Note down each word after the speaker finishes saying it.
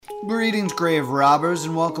Greetings, grave robbers,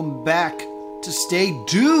 and welcome back to Stay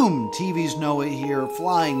Doomed. TV's Noah here,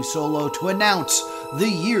 flying solo to announce the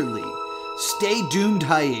yearly Stay Doomed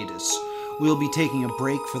hiatus. We'll be taking a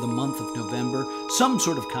break for the month of November. Some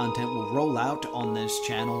sort of content will roll out on this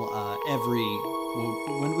channel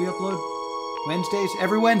when do we upload? Wednesdays?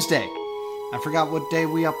 Every Wednesday. I forgot what day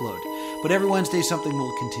we upload. But every Wednesday something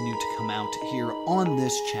will continue to come out here on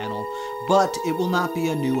this channel. But it will not be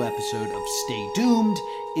a new episode of Stay Doomed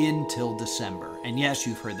until December. And yes,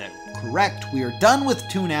 you've heard that correct. We are done with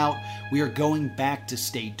Tune Out. We are going back to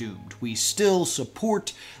Stay Doomed. We still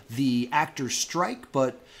support the actors' strike,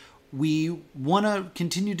 but we want to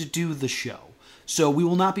continue to do the show. So we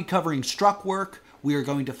will not be covering struck work. We are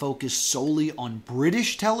going to focus solely on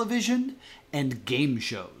British television and game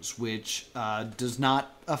shows, which does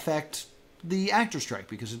not affect the actor strike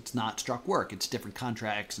because it's not struck work. It's different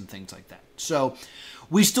contracts and things like that. So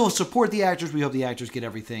we still support the actors. We hope the actors get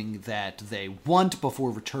everything that they want before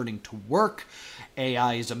returning to work.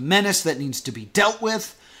 AI is a menace that needs to be dealt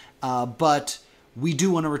with, but we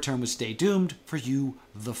do want to return with Stay Doomed for you,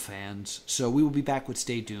 the fans. So we will be back with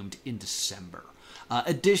Stay Doomed in December.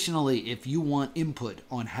 Additionally, if you want input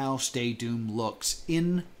on how Stay Doomed looks,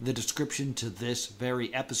 in the description to this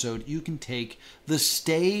very episode, you can take the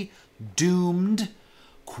Stay Doomed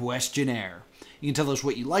questionnaire. You can tell us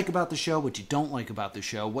what you like about the show, what you don't like about the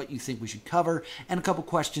show, what you think we should cover, and a couple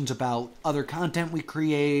questions about other content we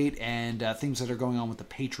create and things that are going on with the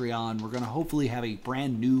Patreon. We're going to hopefully have a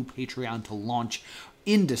brand new Patreon to launch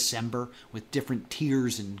in December with different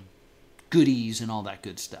tiers and goodies and all that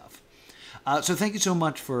good stuff. So thank you so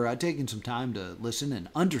much for taking some time to listen and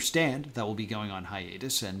understand that we'll be going on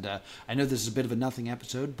hiatus. And I know this is a bit of a nothing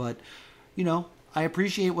episode, but, you know, I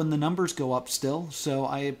appreciate when the numbers go up still. So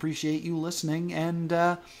I appreciate you listening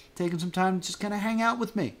and taking some time to just kind of hang out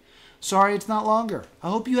with me. Sorry it's not longer. I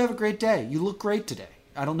hope you have a great day. You look great today.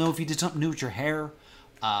 I don't know if you did something new with your hair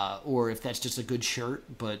or if that's just a good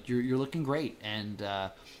shirt, but you're looking great. And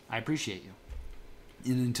I appreciate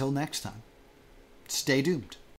you. And until next time, stay doomed.